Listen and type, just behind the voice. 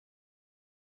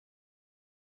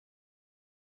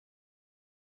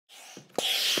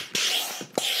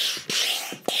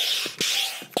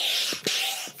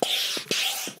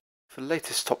For the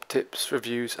latest top tips,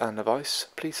 reviews and advice,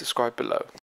 please subscribe below.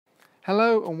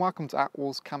 Hello and welcome to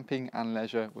Attwoolls Camping and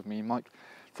Leisure with me, Mike.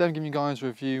 Today I'm giving you guys a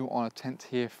review on a tent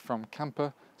here from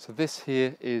Kampa. So this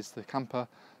here is the Kampa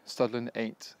Studland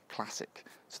 8 Classic.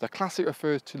 So the Classic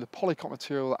refers to the polycot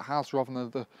material that has rather than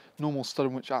the normal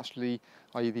Studland, which actually,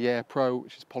 i.e. the Air Pro,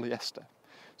 which is polyester.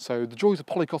 So the joys of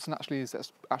polycotton actually is that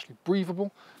it's actually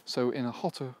breathable. So in a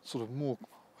hotter, sort of more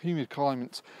humid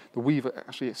climate, the weave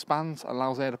actually expands,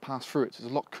 allows air to pass through it. So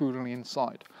it's a lot cooler on the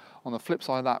inside. On the flip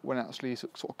side of that, when it actually is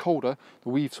sort of colder, the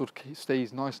weave sort of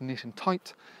stays nice and knit and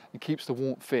tight and keeps the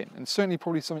warmth in. And certainly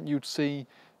probably something you'd see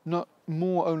not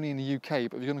more only in the UK,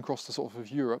 but if you're going across the sort of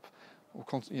Europe, or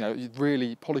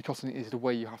really polycotton is the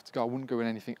way you have to go. I wouldn't go in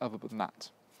anything other than that.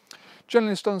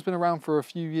 Generally, Studland's been around for a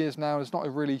few years now. There's not a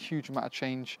really huge amount of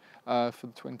change for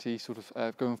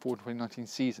the going forward 2019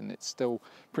 season. It's still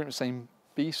pretty much the same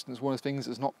beast, and it's one of the things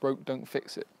that's not broke, don't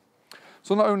fix it.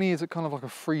 So not only is it kind of like a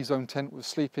free zone tent with a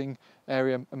sleeping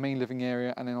area, a main living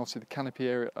area, and then obviously the canopy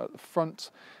area at the front,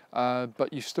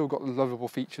 but you've still got the lovable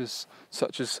features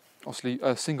such as obviously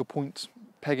a single point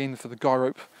pegging for the guy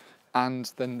rope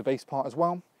and then the base part as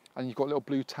well. And you've got little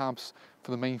blue tabs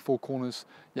for the main four corners.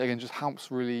 Yeah, again, just helps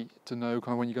really to know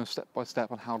kind of when you're going step by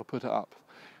step on how to put it up.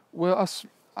 Well,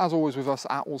 as always with us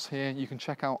at Attwoolls here, you can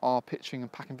check out our pitching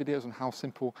and packing videos on how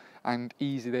simple and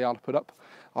easy they are to put up.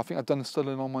 I think I've done a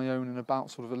Studland on my own in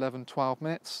about sort of 11-12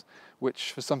 minutes,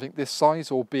 which for something this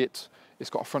size, albeit it's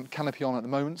got a front canopy on at the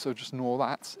moment, so just ignore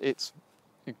that, it's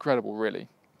incredible really.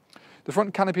 The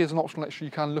front canopy is an optional extra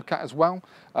you can look at as well,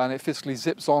 and it physically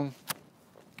zips on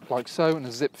like so, and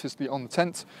a zip physically on the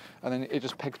tent, and then it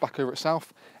just pegs back over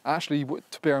itself. And actually,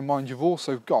 to bear in mind, you've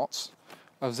also got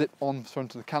a zip on the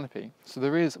front of the canopy. So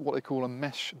there is what they call a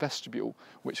mesh vestibule,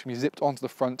 which can be zipped onto the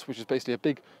front, which is basically a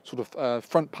big sort of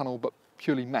front panel, but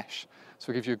purely mesh.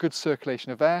 So it gives you a good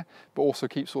circulation of air, but also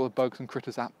keeps all the bugs and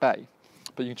critters at bay.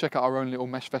 But you can check out our own little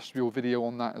mesh vestibule video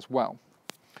on that as well.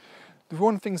 The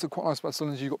one of the things that are quite nice about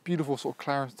Studland is you've got beautiful sort of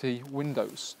clarity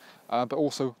windows, but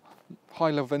also high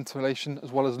level ventilation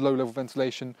as well as low level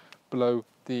ventilation below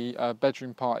the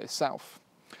bedroom part itself.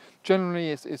 Generally,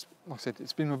 it's like I said,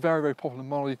 it's been a very, very popular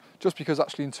model just because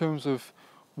actually in terms of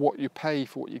what you pay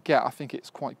for what you get, I think it's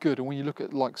quite good. And when you look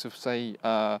at the likes of say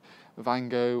Van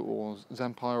Gogh or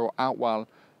Zempire or Outwell,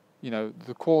 you know,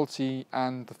 the quality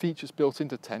and the features built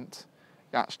into tent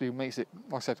actually makes it,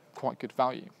 like I said, quite good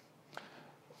value.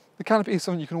 The canopy is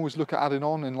something you can always look at adding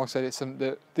on, and like I said, it's something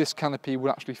that this canopy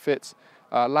would actually fit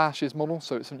last year's model,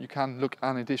 so it's something you can look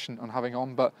at in addition on having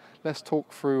on. But let's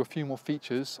talk through a few more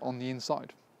features on the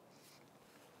inside.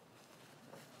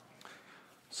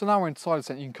 So now we're inside the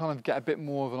tent, you can kind of get a bit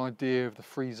more of an idea of the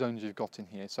free zones you've got in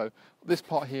here. So this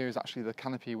part here is actually the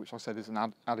canopy, which I said is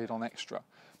an added on extra.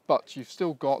 But you've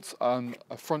still got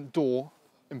a front door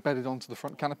embedded onto the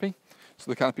front canopy.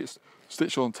 So the canopy is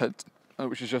stitched on the tent,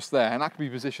 which is just there. And that can be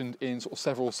positioned in sort of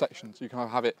several sections. You can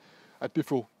have it at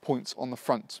different points on the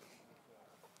front.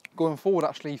 Going forward,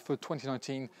 actually, for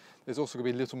 2019, there's also going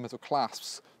to be little metal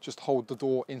clasps just to hold the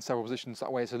door in several positions.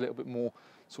 That way it's a little bit more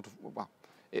sort of, well,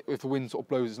 if the wind sort of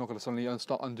blows, it's not going to suddenly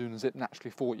start undoing the zip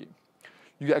naturally for you.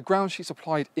 You get a ground sheet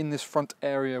supplied in this front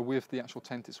area with the actual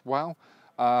tent as well,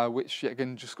 which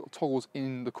again just got toggles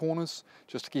in the corners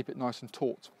just to keep it nice and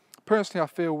taut. Personally, I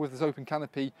feel with this open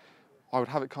canopy, I would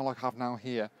have it kind of like I have now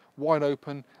here, wide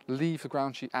open, leave the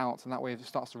ground sheet out, and that way if it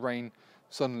starts to rain,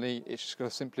 suddenly it's just going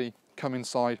to simply come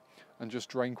inside and just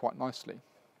drain quite nicely.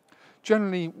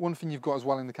 Generally, one thing you've got as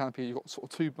well in the canopy, you've got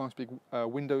sort of two nice big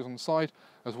windows on the side,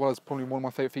 as well as probably one of my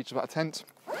favourite features about a tent.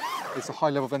 It's the high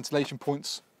level ventilation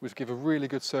points, which give a really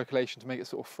good circulation to make it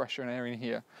sort of fresher and airy in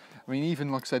here. I mean,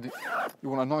 even like I said, you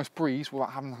want a nice breeze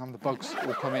without having the bugs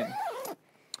all come in.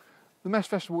 The mesh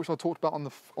vestibule, which I talked about on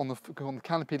the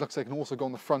canopy, like I said, can also go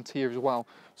on the front here as well.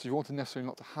 So if you wanted necessarily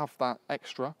not to have that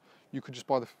extra, you could just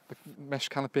buy the mesh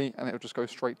canopy and it will just go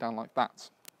straight down like that.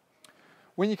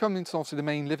 When you come into obviously the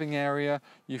main living area,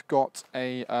 you've got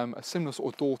a similar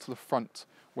sort of door to the front,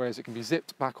 whereas it can be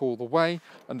zipped back all the way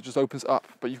and it just opens up.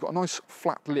 But you've got a nice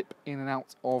flat lip in and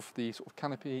out of the sort of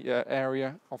canopy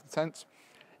area of the tent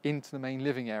into the main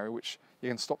living area, which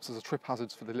again stops as a trip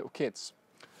hazard for the little kids.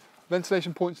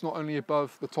 Ventilation points not only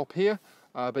above the top here,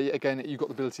 but again you've got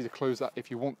the ability to close that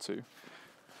if you want to.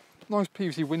 Nice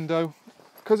PVC window.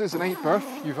 Because it's an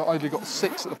 8-berth, you've either got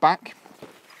 6 at the back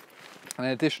and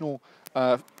an additional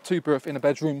 2-berth in a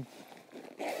bedroom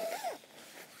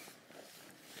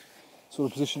sort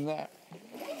of position there.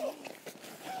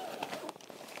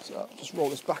 So just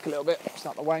roll this back a little bit, it's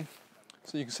out of the way.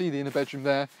 So you can see the inner bedroom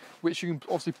there, which you can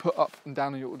obviously put up and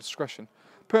down at your discretion.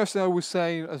 Personally, I always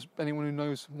say, as anyone who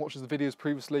knows and watches the videos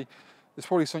previously, it's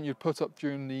probably something you'd put up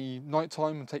during the night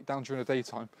time and take down during the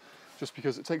daytime, just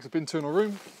because it takes up internal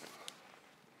room.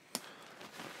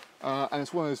 And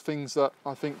it's one of those things that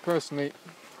I think personally,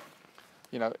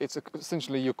 you know, it's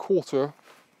essentially your quarter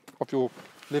of your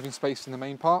living space in the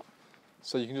main part.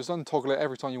 So you can just untoggle it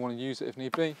every time you want to use it if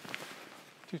need be.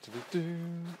 That'll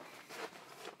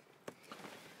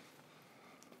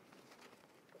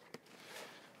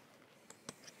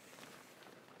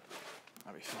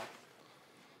be fine.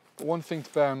 But one thing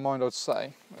to bear in mind, I'd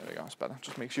say, there we go, it's better,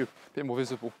 just makes you a bit more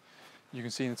visible. You can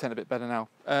see in the tent a bit better now.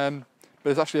 But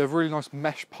there's actually a really nice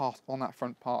mesh part on that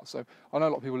front part. So I know a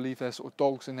lot of people leave their sort of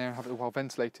dogs in there and have it well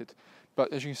ventilated.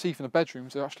 But as you can see from the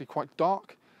bedrooms, they're actually quite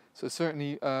dark. So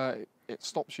certainly it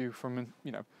stops you from,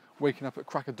 you know, waking up at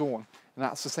crack of dawn. And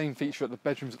that's the same feature at the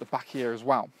bedrooms at the back here as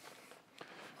well.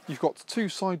 You've got two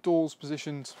side doors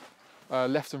positioned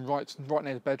left and right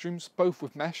near the bedrooms, both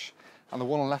with mesh. And the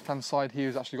one on the left-hand side here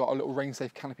has actually got a little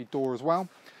rain-safe canopy door as well.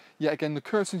 Yet again, the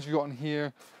curtains you've got in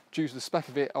here, due to the spec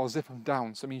of it, I'll zip them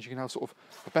down, so it means you can have sort of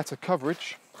a better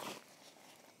coverage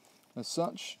as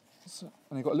such. And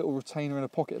you've got a little retainer in a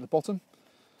pocket at the bottom,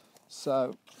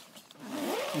 so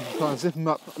you can kind of zip them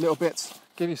up a little bit,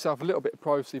 give yourself a little bit of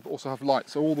privacy, but also have light.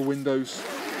 So all the windows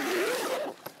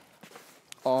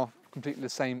are completely the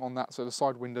same on that, so the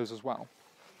side windows as well.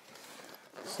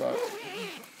 So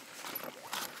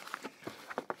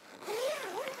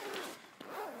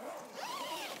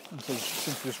it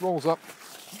simply just rolls up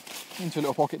into a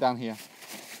little pocket down here.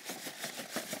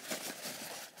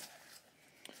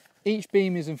 Each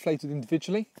beam is inflated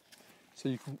individually, so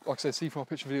you can, like I said, see from our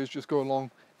picture videos, just go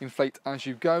along, inflate as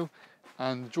you go.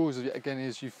 And the joys of it again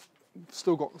is you've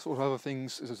still got sort of other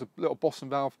things. There's a little Boston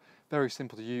valve, very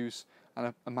simple to use,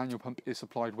 and a manual pump is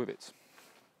supplied with it.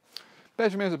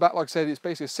 Bedroom at the back, like I said, it's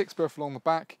basically a 6-berth along the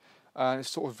back, and it's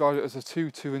sort of divided as a 2,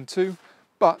 2 and 2,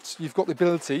 but you've got the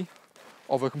ability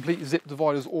of a complete zip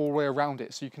dividers all the way around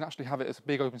it, so you can actually have it as a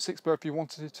big open 6-berth if you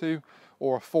wanted it to,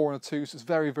 or a 4 and a 2, so it's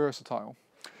very versatile.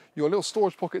 You've got little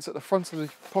storage pockets at the front of the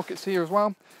pockets here as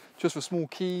well, just for small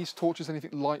keys, torches,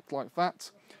 anything light like that.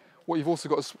 What you've also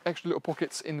got is extra little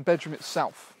pockets in the bedroom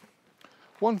itself.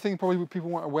 One thing probably people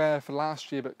weren't aware for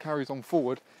last year but carries on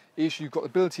forward is you've got the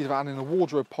ability of adding a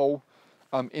wardrobe pole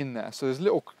in there. So there's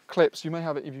little clips, you may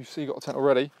have it if you've see got a tent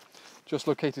already, just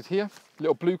located here,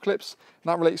 little blue clips,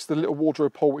 and that relates to the little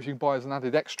wardrobe pole which you can buy as an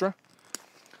added extra.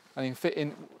 And you can fit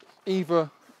in either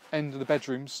end of the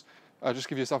bedrooms, just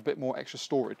give yourself a bit more extra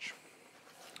storage.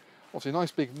 Obviously a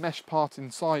nice big mesh part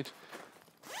inside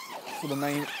for the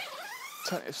main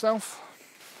tent itself.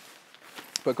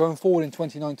 But going forward in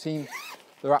 2019,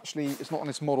 it's not on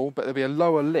this model, but there'll be a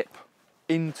lower lip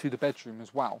into the bedroom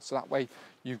as well. So that way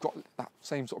you've got that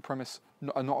same sort of premise,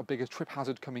 not a bigger trip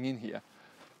hazard coming in here.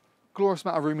 Glorious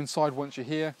amount of room inside once you're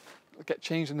here. Get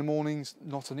changed in the mornings,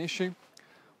 not an issue.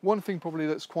 One thing probably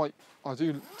that's I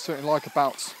do certainly like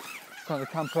about kind of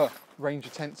the camper range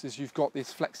of tents is you've got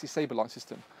this flexi saber light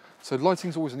system. So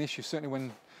lighting's always an issue, certainly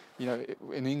when, you know,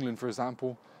 in England for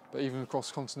example, but even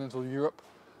across continental Europe.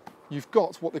 You've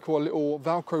got what they call a little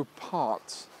Velcro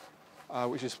part,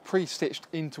 which is pre-stitched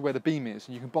into where the beam is.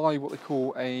 And you can buy what they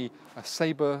call a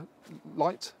saber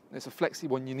light. It's a flexi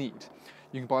one you need.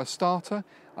 You can buy a starter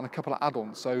and a couple of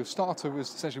add-ons. So starter was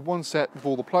essentially one set with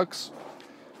all the plugs.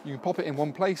 You can pop it in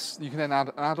one place. You can then add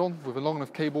an add-on with a long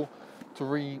enough cable to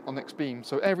read on the next beam.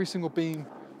 So every single beam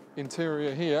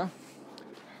interior here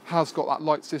has got that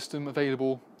light system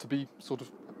available to be sort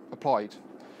of applied.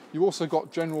 You've also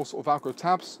got general sort of Velcro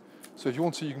tabs. So if you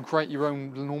want to, you can create your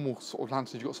own normal sort of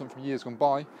lantern if you've got something from years gone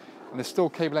by. And there's still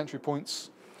cable entry points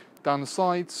down the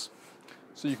sides,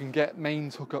 so you can get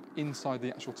mains hook up inside the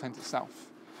actual tent itself.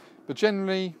 But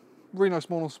generally, really nice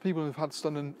models. People who've had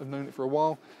Studland have known it for a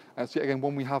while. It's yet again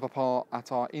one we have up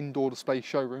at our indoor display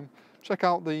showroom. Check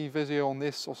out the video on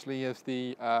this, obviously, of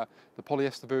the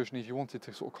polyester version if you wanted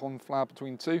to sort of conflab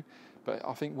between the two. But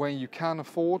I think where you can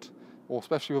afford, or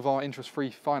especially with our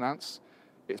interest-free finance,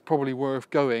 it's probably worth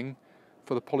going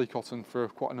for the polycotton for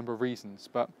quite a number of reasons.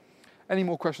 But any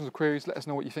more questions or queries, let us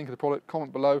know what you think of the product,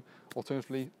 comment below.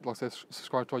 Alternatively, like I said,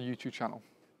 subscribe to our YouTube channel.